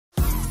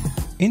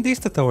In this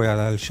tutorial,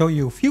 I'll show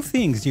you a few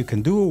things you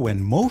can do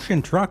when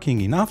motion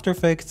tracking in After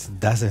Effects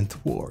doesn't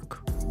work.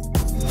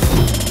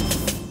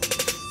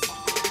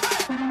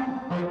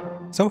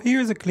 So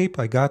here's a clip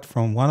I got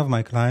from one of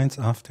my clients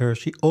after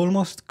she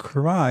almost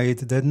cried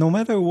that no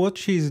matter what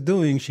she's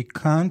doing, she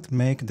can't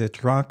make the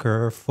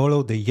tracker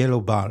follow the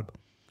yellow bulb.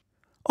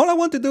 All I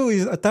want to do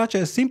is attach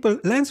a simple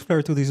lens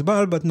flare to this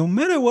bulb, but no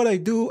matter what I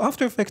do,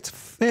 After Effects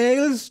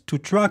fails to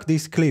track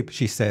this clip,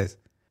 she says.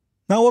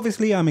 Now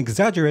obviously I'm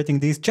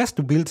exaggerating this just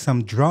to build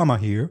some drama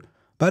here,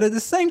 but at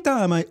the same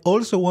time I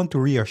also want to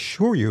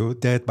reassure you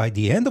that by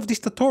the end of this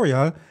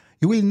tutorial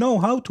you will know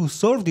how to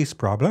solve this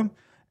problem,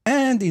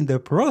 and in the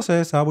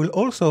process I will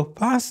also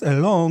pass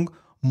along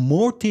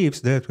more tips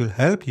that will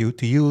help you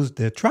to use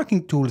the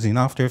tracking tools in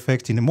After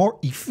Effects in a more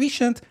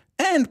efficient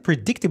and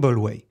predictable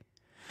way.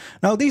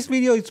 Now this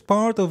video is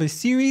part of a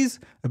series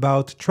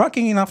about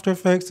tracking in After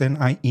Effects, and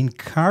I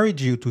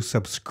encourage you to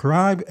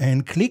subscribe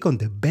and click on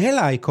the bell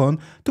icon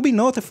to be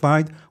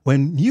notified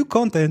when new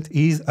content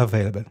is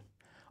available.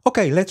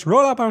 Okay, let's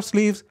roll up our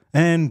sleeves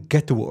and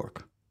get to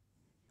work.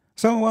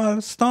 So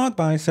I'll start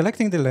by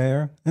selecting the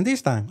layer, and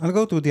this time I'll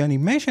go to the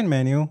animation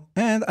menu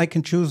and I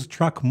can choose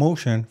track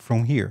motion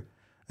from here.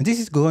 And this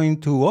is going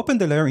to open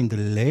the layer in the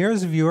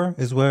layers viewer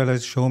as well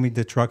as show me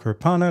the tracker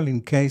panel in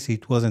case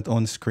it wasn't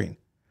on screen.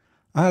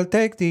 I'll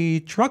take the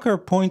tracker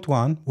point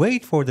 1,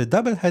 wait for the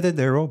double-headed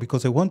arrow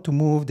because I want to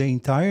move the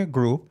entire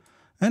group,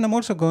 and I'm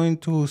also going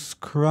to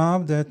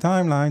scrub the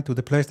timeline to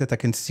the place that I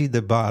can see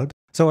the bulb.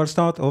 So I'll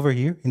start over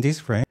here in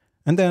this frame,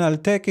 and then I'll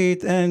take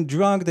it and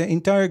drag the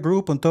entire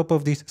group on top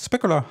of this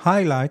specular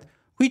highlight,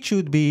 which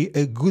should be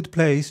a good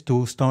place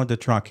to start the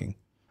tracking.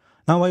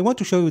 Now I want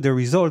to show you the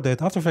result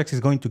that After Effects is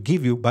going to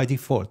give you by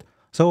default.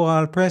 So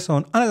I'll press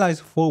on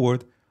Analyze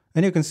Forward,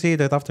 and you can see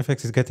that After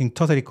Effects is getting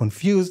totally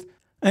confused,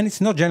 and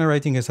it's not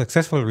generating a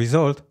successful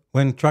result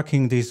when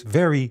tracking this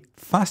very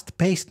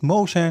fast-paced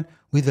motion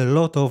with a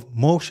lot of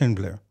motion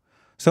blur.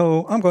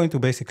 So I'm going to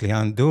basically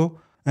undo,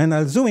 and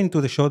I'll zoom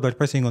into the shot by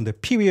pressing on the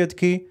period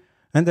key,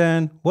 and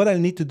then what I'll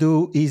need to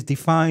do is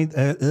define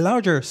a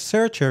larger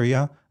search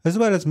area as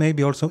well as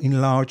maybe also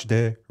enlarge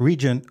the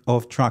region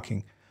of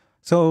tracking.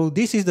 So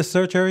this is the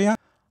search area.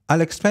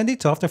 I'll expand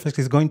it so After Effects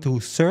is going to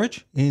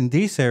search in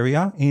this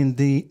area in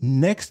the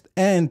next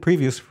and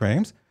previous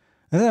frames.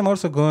 And then I'm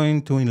also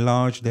going to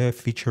enlarge the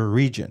feature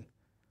region.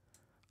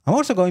 I'm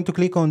also going to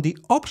click on the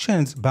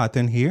Options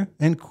button here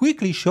and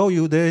quickly show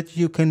you that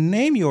you can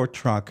name your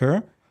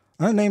tracker.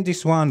 I'll name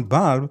this one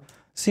Bulb,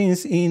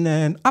 since in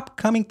an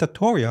upcoming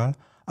tutorial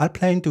I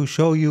plan to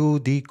show you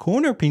the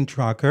corner pin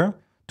tracker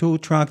to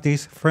track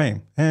this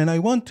frame. And I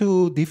want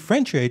to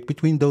differentiate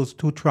between those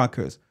two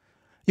trackers.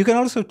 You can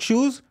also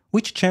choose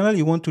which channel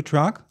you want to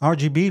track,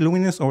 RGB,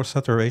 luminance, or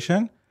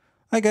saturation.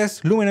 I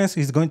guess luminance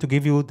is going to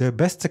give you the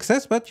best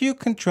success, but you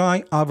can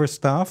try other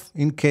stuff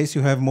in case you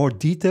have more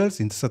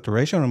details in the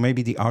saturation or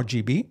maybe the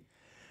RGB.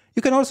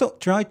 You can also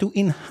try to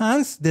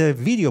enhance the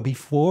video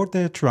before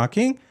the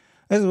tracking,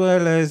 as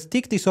well as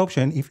tick this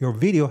option if your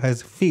video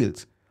has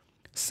fields.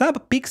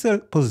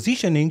 Sub-pixel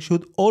positioning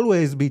should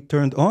always be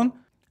turned on,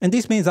 and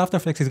this means After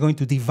Effects is going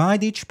to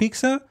divide each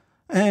pixel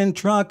and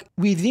track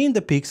within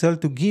the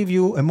pixel to give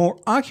you a more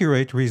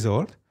accurate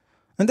result.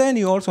 And then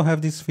you also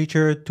have this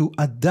feature to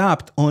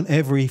adapt on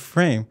every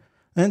frame.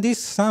 And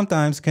this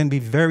sometimes can be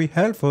very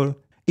helpful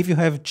if you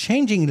have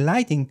changing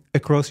lighting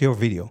across your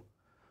video.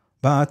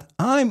 But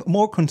I'm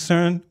more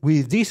concerned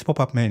with this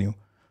pop-up menu.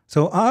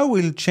 So I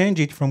will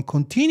change it from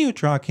continue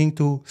tracking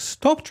to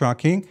stop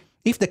tracking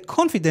if the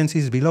confidence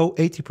is below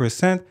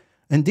 80%.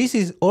 And this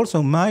is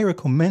also my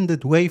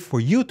recommended way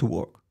for you to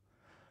work.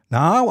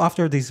 Now,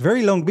 after this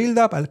very long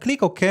build-up, I'll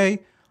click OK.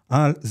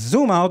 I'll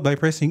zoom out by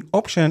pressing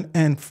Option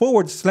and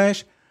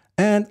 /,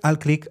 and I'll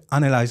click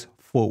Analyze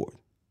Forward.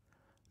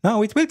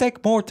 Now it will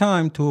take more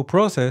time to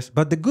process,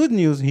 but the good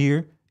news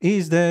here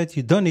is that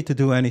you don't need to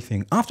do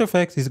anything. After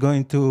Effects is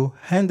going to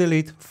handle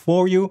it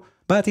for you,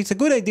 but it's a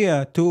good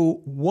idea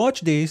to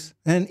watch this,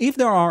 and if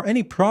there are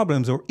any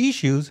problems or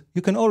issues,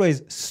 you can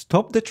always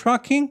stop the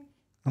tracking.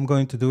 I'm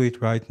going to do it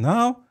right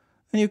now,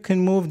 and you can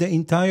move the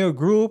entire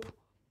group.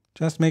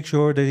 Just make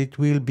sure that it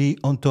will be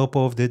on top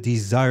of the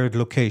desired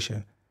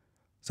location.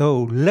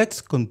 So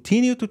let's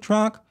continue to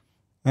track,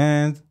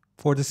 and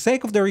for the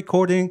sake of the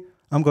recording,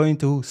 I'm going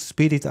to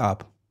speed it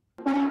up.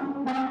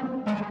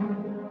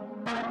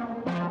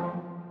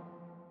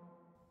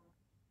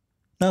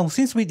 Now,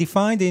 since we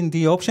defined in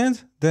the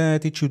options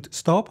that it should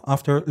stop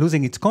after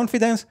losing its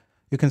confidence,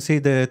 you can see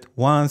that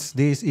once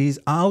this is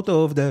out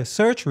of the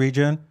search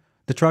region,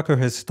 the tracker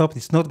has stopped.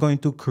 It's not going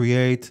to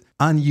create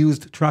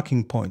unused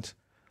tracking points.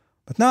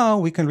 But now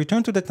we can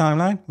return to the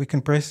timeline. We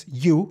can press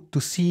U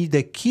to see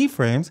the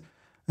keyframes,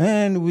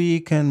 and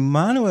we can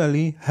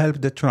manually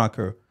help the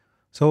tracker.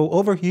 So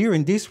over here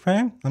in this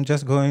frame, I'm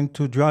just going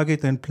to drag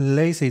it and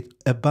place it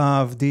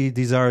above the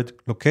desired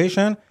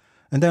location.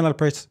 And then I'll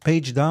press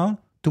page down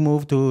to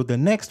move to the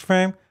next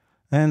frame.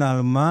 And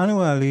I'll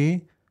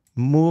manually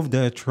move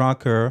the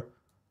tracker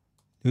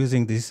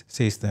using this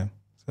system.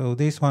 So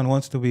this one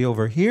wants to be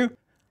over here.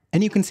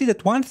 And you can see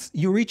that once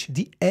you reach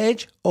the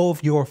edge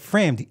of your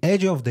frame, the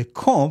edge of the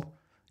comp,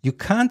 you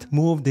can't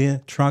move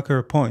the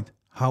tracker point.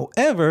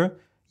 However,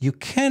 you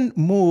can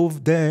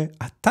move the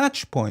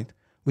attach point,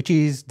 which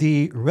is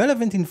the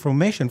relevant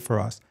information for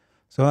us.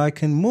 So I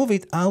can move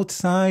it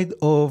outside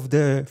of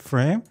the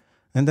frame,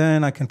 and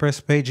then I can press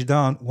page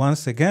down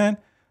once again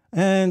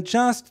and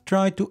just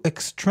try to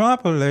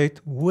extrapolate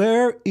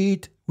where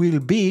it will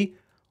be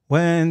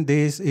when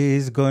this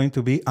is going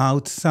to be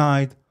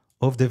outside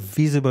of the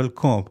visible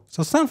comp.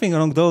 So something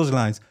along those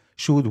lines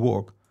should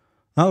work.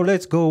 Now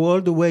let's go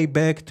all the way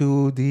back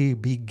to the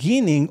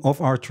beginning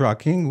of our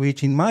tracking,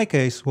 which in my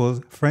case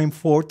was frame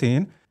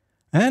 14.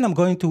 And I'm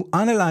going to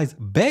analyze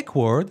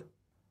backward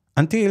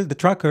until the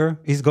tracker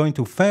is going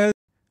to fail,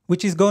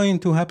 which is going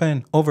to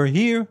happen over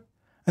here.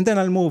 And then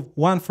I'll move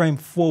one frame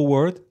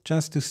forward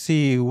just to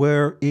see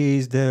where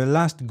is the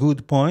last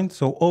good point.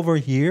 So over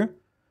here.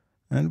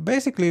 And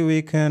basically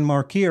we can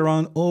marquee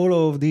around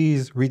all of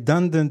these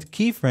redundant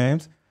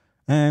keyframes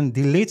and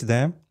delete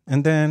them,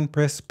 and then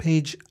press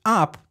page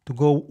up to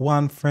go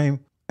one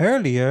frame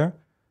earlier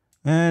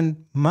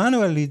and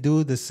manually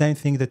do the same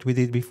thing that we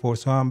did before.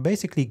 So I'm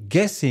basically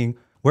guessing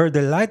where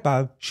the light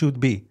bulb should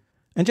be.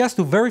 And just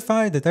to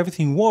verify that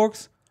everything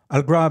works,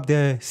 I'll grab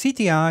the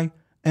CTI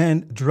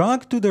and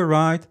drag to the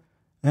right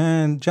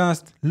and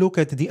just look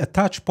at the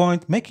attach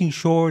point, making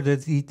sure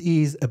that it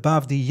is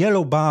above the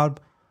yellow bulb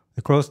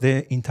across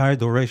the entire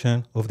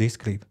duration of this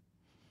clip.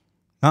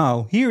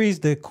 Now, here is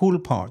the cool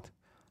part.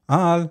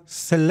 I'll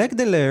select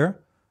the layer,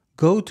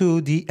 go to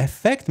the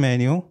Effect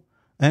menu,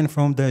 and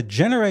from the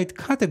Generate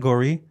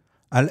category,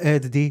 I'll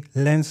add the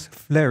Lens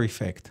Flare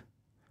effect.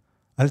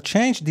 I'll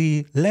change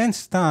the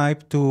lens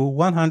type to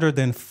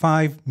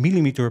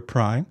 105mm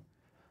prime,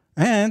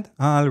 and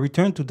I'll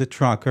return to the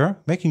tracker,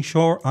 making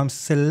sure I'm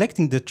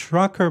selecting the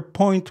tracker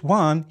point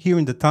 1 here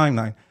in the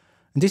timeline.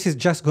 And this is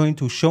just going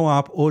to show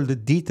up all the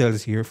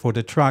details here for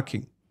the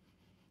tracking.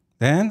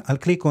 Then I'll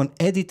click on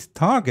Edit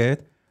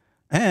Target,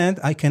 and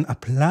I can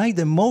apply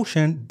the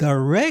motion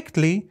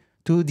directly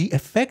to the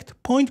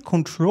effect point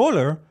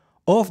controller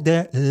of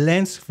the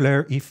lens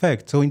flare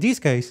effect. So in this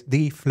case,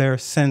 the flare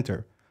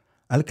center.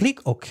 I'll click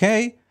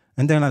OK,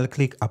 and then I'll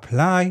click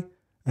Apply,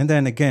 and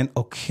then again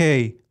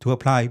OK to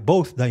apply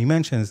both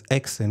dimensions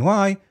X and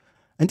Y.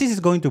 And this is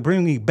going to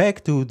bring me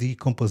back to the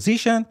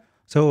composition,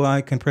 so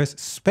I can press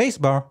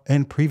spacebar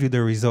and preview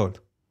the result.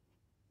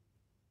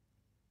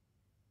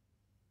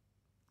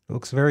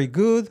 Looks very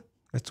good.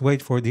 Let's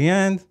wait for the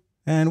end.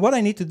 And what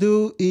I need to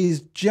do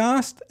is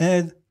just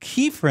add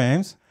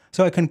keyframes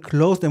so I can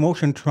close the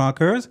motion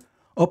trackers,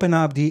 open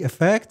up the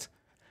effect,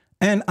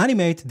 and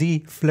animate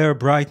the flare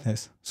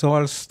brightness. So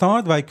I'll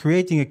start by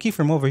creating a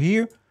keyframe over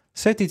here,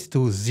 set it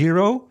to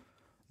 0,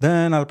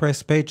 then I'll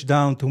press page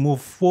down to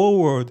move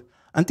forward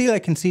until I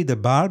can see the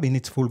bulb in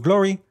its full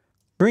glory,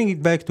 bring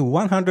it back to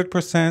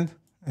 100%,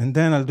 and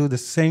then I'll do the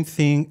same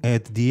thing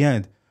at the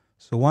end.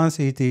 So once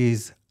it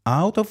is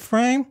out of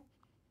frame,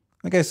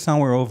 I guess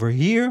somewhere over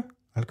here,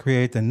 I'll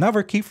create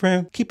another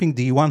keyframe, keeping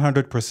the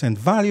 100%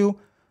 value,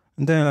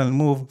 and then I'll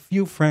move a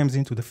few frames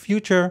into the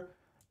future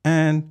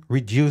and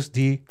reduce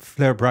the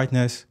flare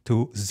brightness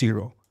to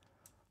 0.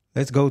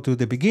 Let's go to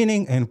the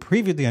beginning and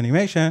preview the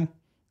animation,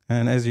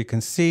 and as you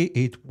can see,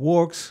 it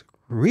works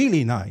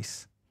really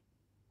nice.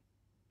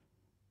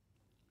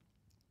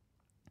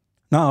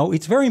 Now,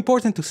 it's very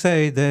important to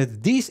say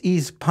that this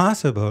is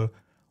possible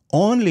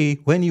only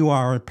when you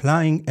are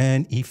applying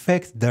an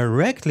effect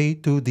directly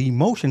to the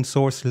motion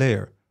source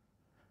layer.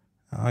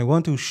 I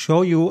want to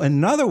show you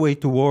another way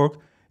to work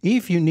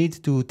if you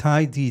need to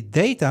tie the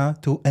data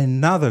to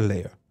another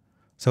layer.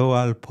 So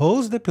I'll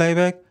pause the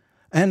playback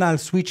and I'll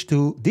switch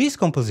to this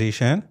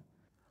composition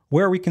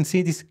where we can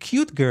see this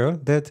cute girl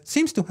that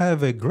seems to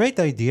have a great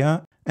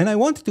idea, and I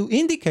want to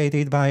indicate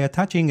it by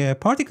attaching a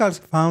particles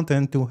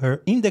fountain to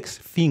her index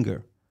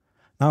finger.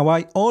 Now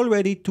I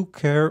already took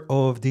care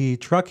of the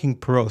tracking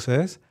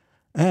process,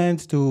 and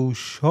to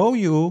show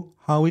you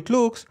how it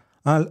looks,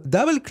 I'll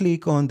double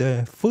click on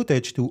the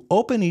footage to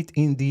open it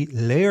in the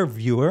layer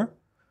viewer,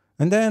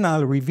 and then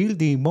I'll reveal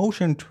the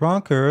motion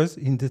trackers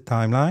in the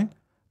timeline,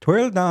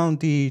 twirl down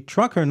the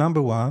tracker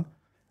number 1,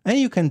 and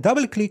you can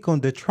double click on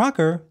the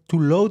tracker to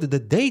load the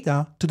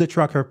data to the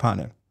tracker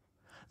panel.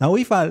 Now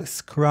if I'll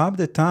scrub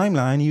the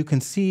timeline, you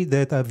can see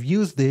that I've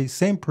used the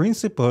same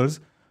principles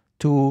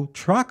to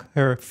track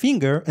her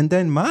finger and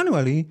then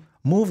manually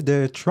move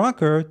the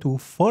tracker to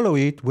follow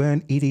it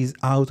when it is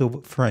out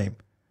of frame.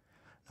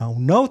 Now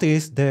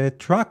notice the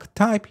track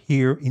type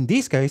here in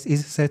this case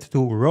is set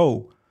to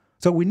row.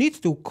 So we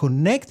need to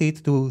connect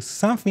it to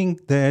something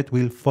that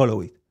will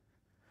follow it.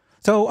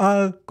 So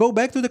I'll go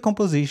back to the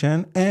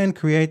composition and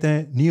create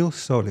a new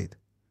solid.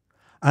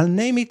 I'll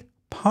name it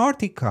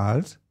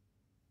Particles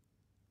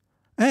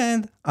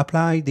and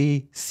apply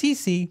the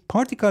CC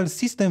Particle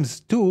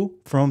Systems 2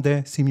 from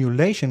the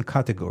simulation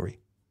category.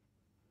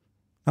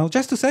 Now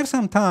just to save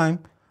some time,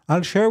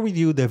 I'll share with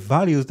you the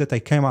values that I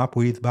came up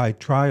with by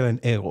trial and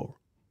error.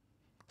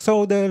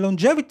 So the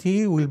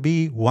longevity will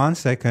be 1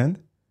 second.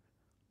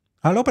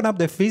 I'll open up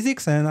the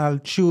physics and I'll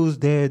choose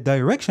the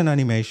direction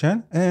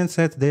animation and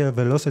set the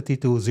velocity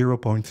to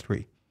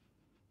 0.3.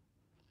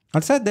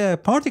 I'll set the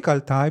particle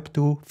type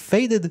to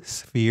faded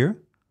sphere.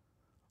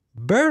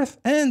 Birth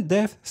and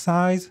death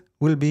size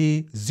will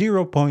be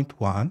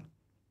 0.1.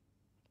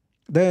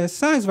 The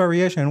size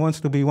variation wants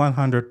to be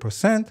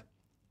 100%.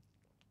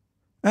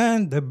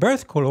 And the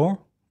birth color,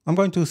 I'm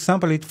going to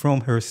sample it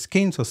from her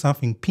skin, so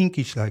something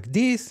pinkish like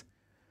this.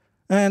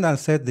 And I'll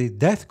set the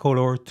death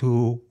color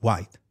to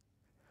white.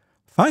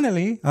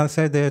 Finally, I'll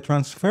set the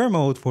transfer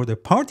mode for the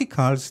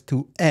particles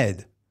to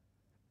add.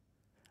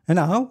 And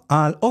now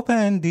I'll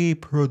open the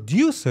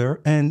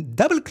producer and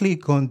double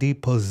click on the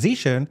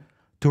position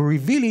to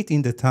reveal it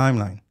in the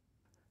timeline.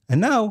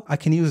 And now I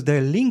can use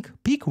the link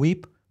peak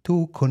whip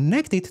to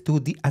connect it to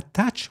the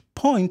attach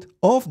point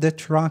of the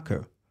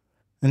tracker.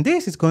 And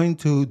this is going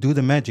to do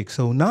the magic.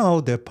 So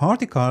now the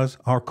particles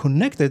are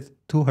connected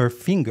to her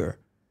finger.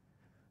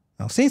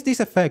 Now, since this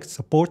effect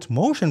supports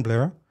motion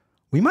blur,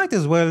 we might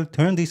as well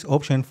turn this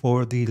option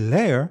for the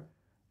layer,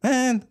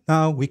 and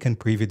now we can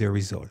preview the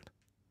result.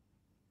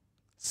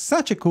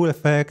 Such a cool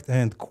effect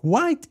and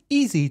quite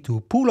easy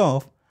to pull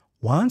off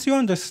once you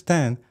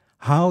understand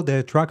how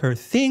the tracker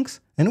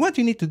thinks and what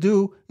you need to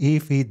do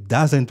if it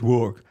doesn't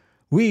work,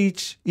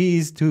 which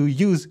is to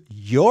use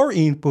your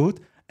input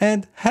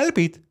and help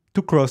it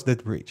to cross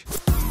that bridge.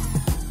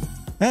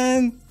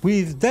 And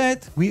with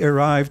that, we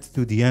arrived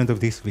to the end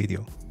of this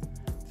video.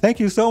 Thank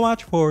you so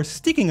much for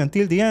sticking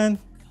until the end.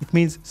 It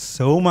means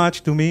so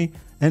much to me,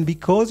 and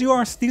because you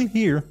are still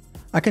here,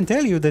 I can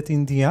tell you that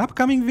in the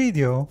upcoming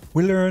video,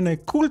 we'll learn a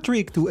cool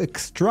trick to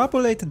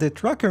extrapolate the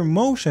tracker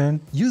motion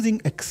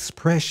using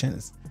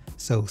expressions.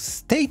 So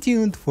stay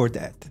tuned for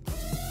that.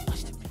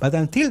 But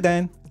until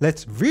then,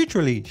 let's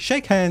virtually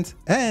shake hands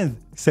and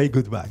say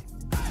goodbye.